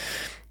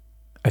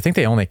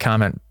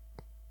comment.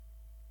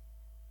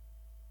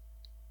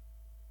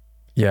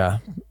 Yeah,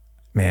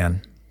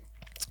 man.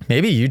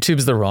 Maybe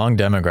YouTube's the wrong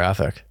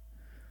demographic.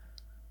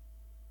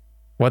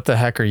 What the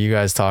heck are you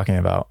guys talking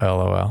about?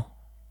 LOL.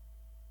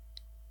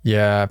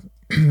 Yeah,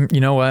 you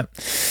know what?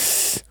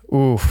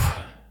 Oof.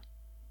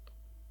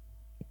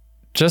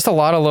 Just a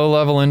lot of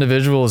low-level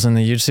individuals in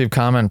the YouTube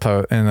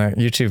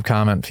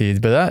comment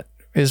feed, but that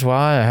is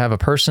why I have a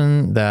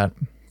person that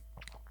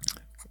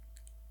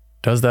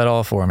does that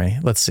all for me.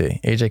 Let's see.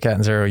 AJ Cat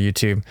and Zero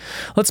YouTube.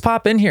 Let's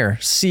pop in here,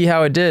 see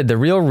how it did. The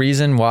real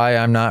reason why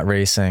I'm not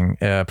racing,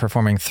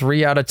 performing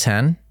 3 out of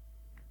 10.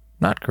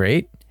 Not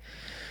great.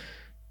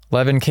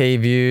 11K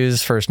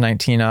views, first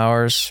 19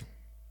 hours.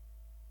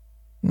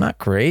 Not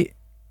great.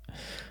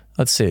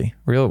 Let's see.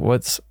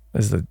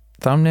 Is the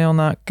thumbnail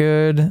not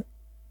good?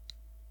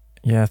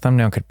 Yeah,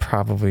 thumbnail could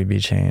probably be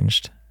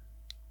changed.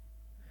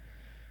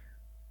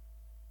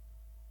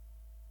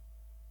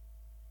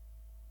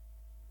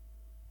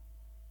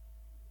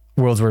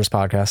 World's Worst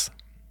Podcast.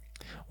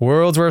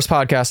 World's Worst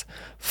Podcast.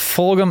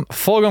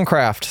 Fulgham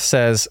Craft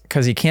says,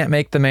 because he can't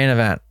make the main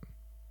event.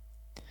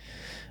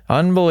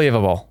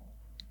 Unbelievable.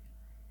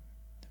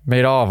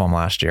 Made all of them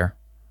last year.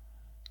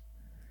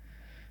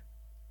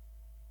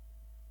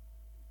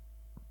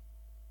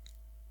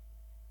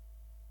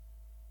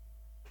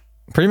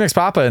 Premix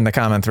Papa in the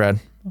comment thread.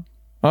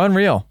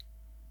 Unreal.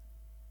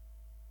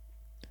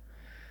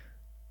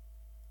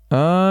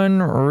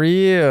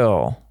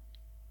 Unreal.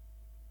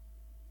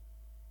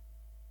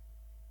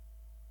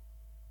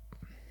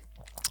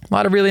 A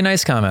lot of really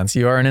nice comments.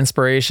 You are an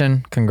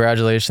inspiration.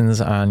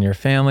 Congratulations on your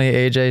family,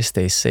 AJ.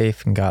 Stay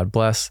safe and God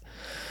bless.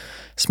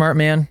 Smart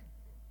man.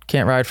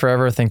 Can't ride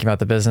forever. Thinking about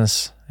the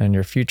business and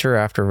your future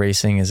after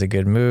racing is a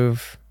good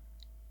move.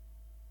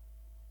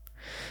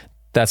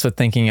 That's what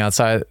being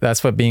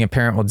a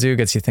parent will do.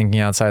 Gets you thinking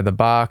outside the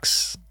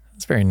box.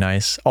 It's very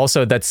nice.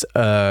 Also, that's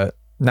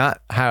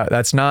not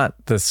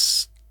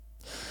this.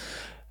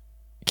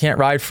 Can't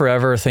ride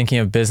forever. Thinking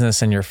of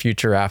business and your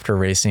future after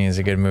racing is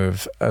a good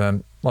move.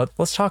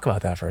 Let's talk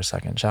about that for a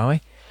second, shall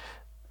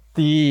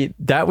we?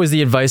 That was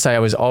the advice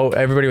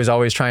everybody was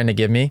always trying to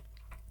give me.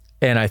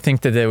 And I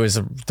think that it was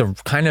the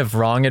kind of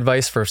wrong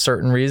advice for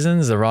certain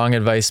reasons. The wrong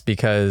advice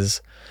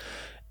because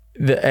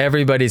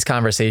everybody's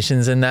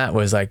conversations in that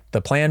was like the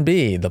plan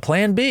B.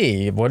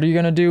 What are you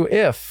going to do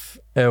if?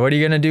 What are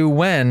you going to do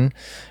when?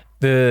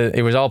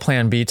 It was all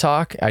plan B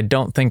talk. I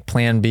don't think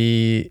plan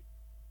B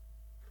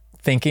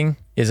thinking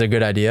is a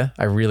good idea.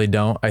 I really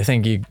don't. I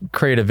think you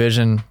create a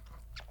vision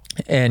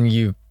and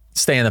you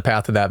stay in the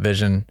path of that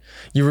vision.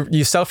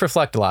 You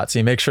self-reflect a lot. So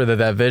you make sure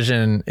that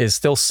vision is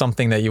still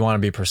something that you want to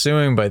be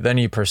pursuing, but then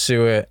you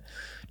pursue it,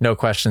 no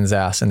questions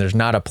asked, and there's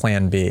not a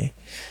plan B.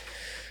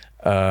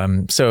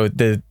 So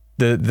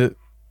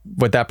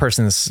what that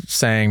person's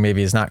saying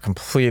maybe is not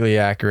completely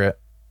accurate.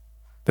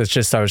 That's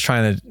just, I was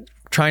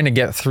trying to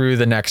get through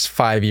the next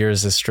 5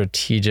 years as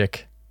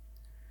strategic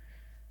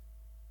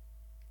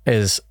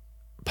as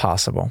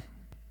possible.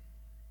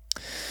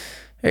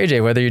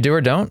 AJ, whether you do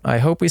or don't, I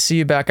hope we see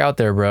you back out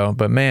there, bro.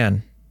 But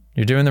man,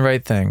 you're doing the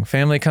right thing.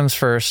 Family comes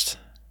first.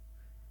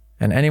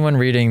 And anyone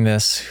reading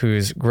this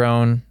who's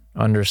grown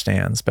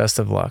understands. Best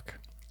of luck.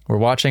 We're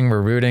watching,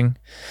 we're rooting.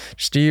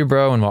 Just do you,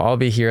 bro, and we'll all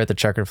be here at the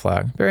checkered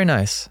flag. Very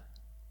nice.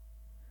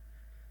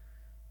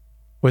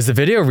 Was the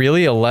video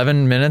really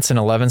 11 minutes and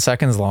 11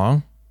 seconds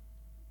long?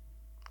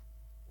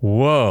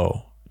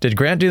 Whoa. Did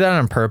Grant do that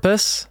on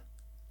purpose?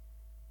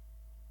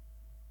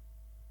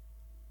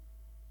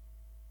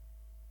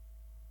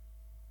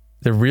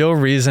 The real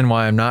reason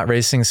why I'm not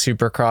racing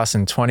Supercross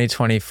in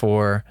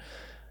 2024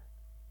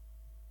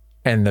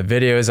 and the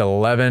video is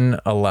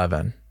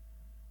 11/11,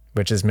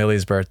 which is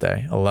Millie's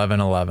birthday,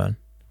 11/11.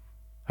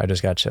 I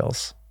just got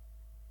chills.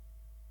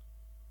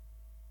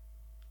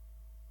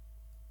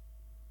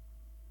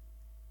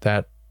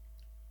 That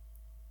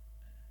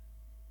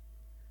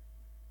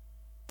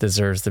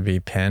deserves to be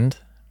pinned.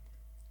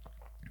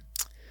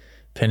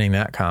 Pinning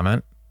that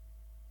comment.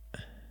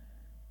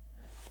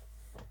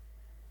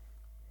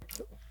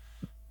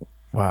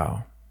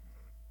 Wow.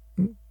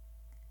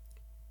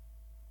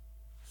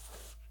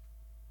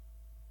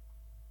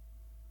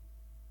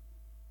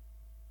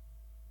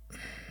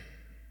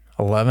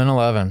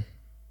 11:11.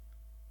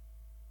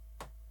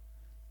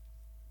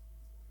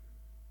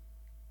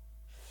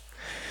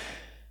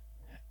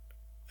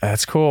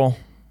 That's cool.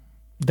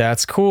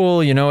 That's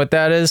cool. You know what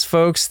that is,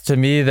 folks? To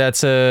me,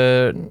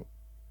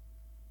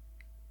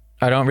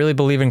 I don't really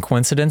believe in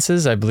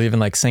coincidences. I believe in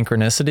like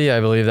synchronicity. I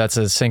believe that's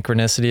a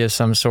synchronicity of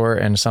some sort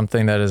and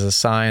something that is a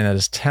sign that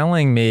is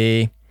telling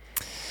me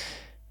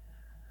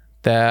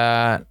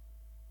that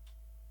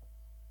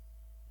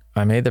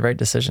I made the right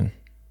decision.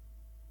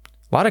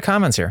 A lot of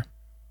comments here.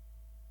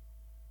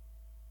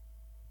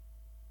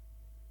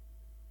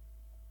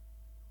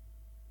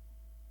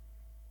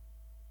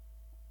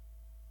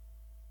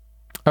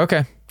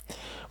 Okay.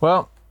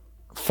 Well,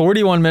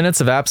 41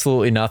 minutes of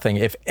absolutely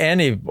nothing.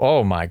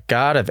 Oh my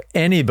God, if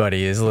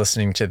anybody is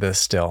listening to this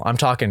still, I'm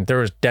talking, there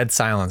was dead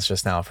silence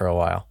just now for a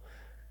while.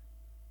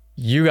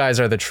 You guys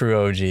are the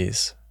true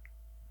OGs.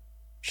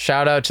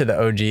 Shout out to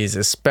the OGs,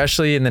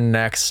 especially in the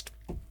next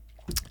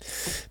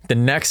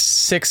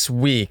 6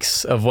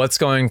 weeks of what's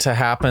going to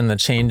happen, the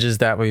changes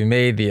that we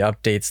made, the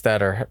updates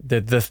that are,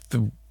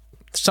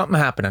 something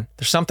happening.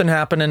 There's something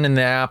happening in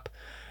the app,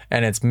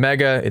 and it's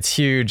mega, it's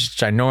huge, it's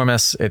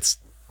ginormous, it's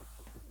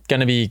going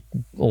to be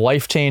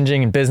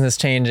life-changing and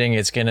business-changing.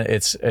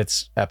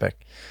 It's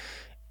epic.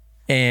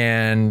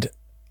 And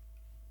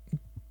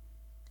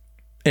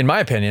in my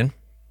opinion,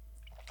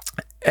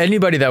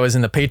 anybody that was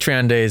in the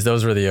Patreon days,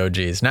 those were the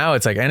OGs. Now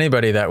it's like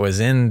anybody that was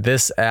in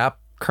this app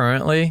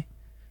currently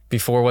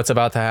before what's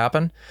about to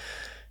happen,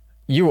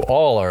 you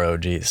all are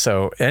OGs.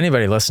 So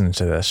anybody listening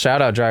to this,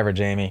 shout out Driver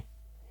Jamie.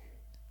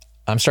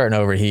 I'm starting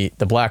to overheat.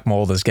 The black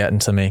mold is getting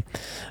to me.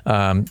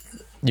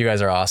 You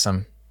guys are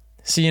awesome.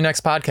 See you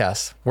next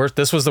podcast.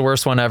 This was the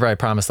worst one ever. I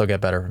promise they'll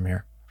get better from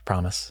here.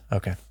 Promise.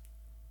 Okay.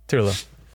 Toodaloo.